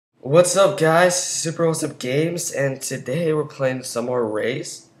What's up, guys? SuperwazzupGames, and today we're playing some more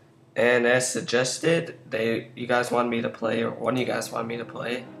RAZE. And as suggested, you guys wanted me to play, or one of you guys wanted me to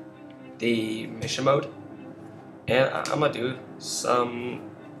play the mission mode. And I'm gonna do some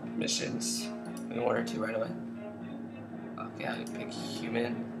missions, maybe one or two right away. Okay, I pick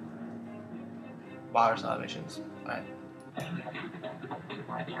human. Wow, there's a lot of missions. Alright.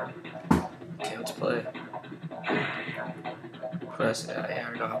 Okay, let's play. Press. Yeah, I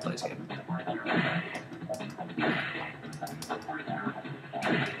already know how to play this game.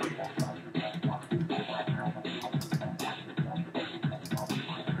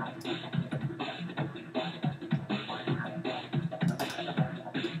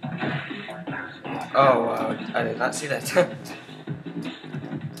 Oh, wow, I did not see that.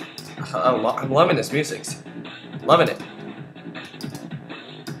 I'm loving this music. Loving it.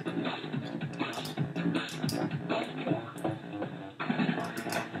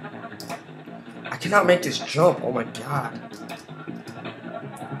 I cannot make this jump. Oh my god.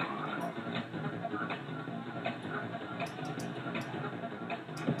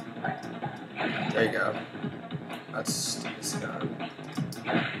 There you go. That's this guy.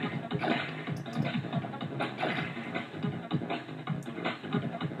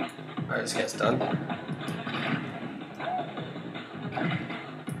 Alright, this guy's done.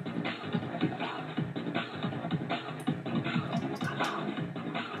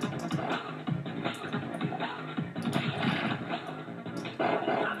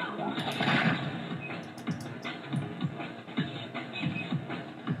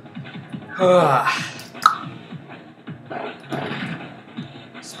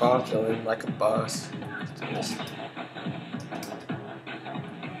 Spawn killing like a boss.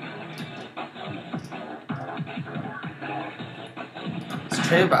 This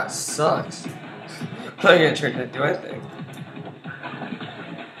train bot sucks. I'm not gonna try to do anything.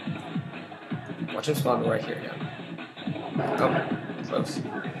 Watch him spawn right here again. Oh, close.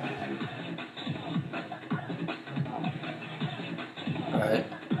 Alright.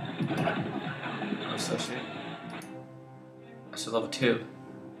 Associate. So level 2.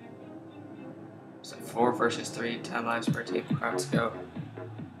 So 4 versus 3, 10 lives per team. Alright, let's go.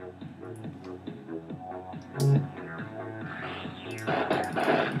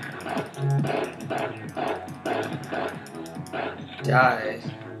 Die.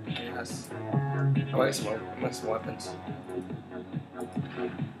 Yes. I want some weapons.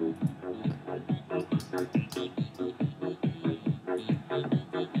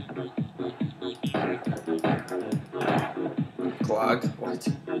 Glog. What?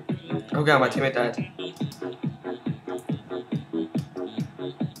 Oh god, my teammate died.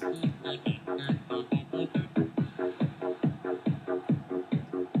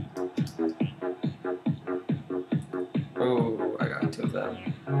 Oh, I got 2 of them.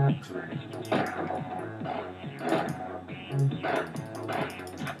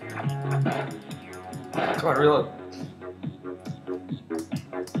 Come on, reload.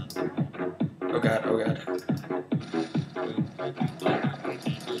 Oh god, oh god.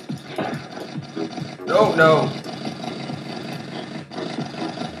 No, no.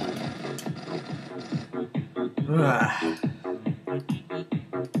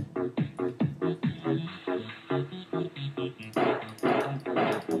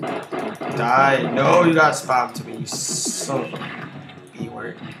 Die. No, you got spammed to me, you son of a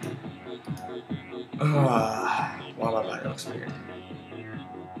B-word. Wow, my body looks weird.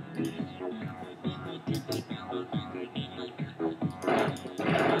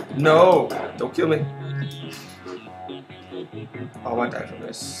 No! Don't kill me. Oh, I might die from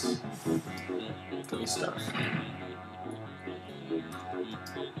this. Gooey stuff.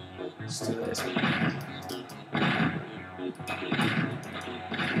 Let's do this.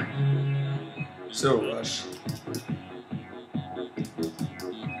 So rush.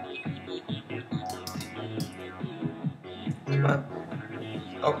 Come on.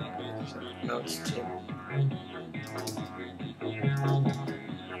 Oh. No, it's team.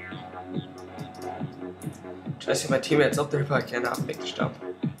 Try to see my teammates up there, but I cannot make this jump.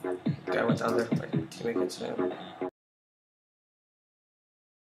 Guy went down there, my teammate gets him.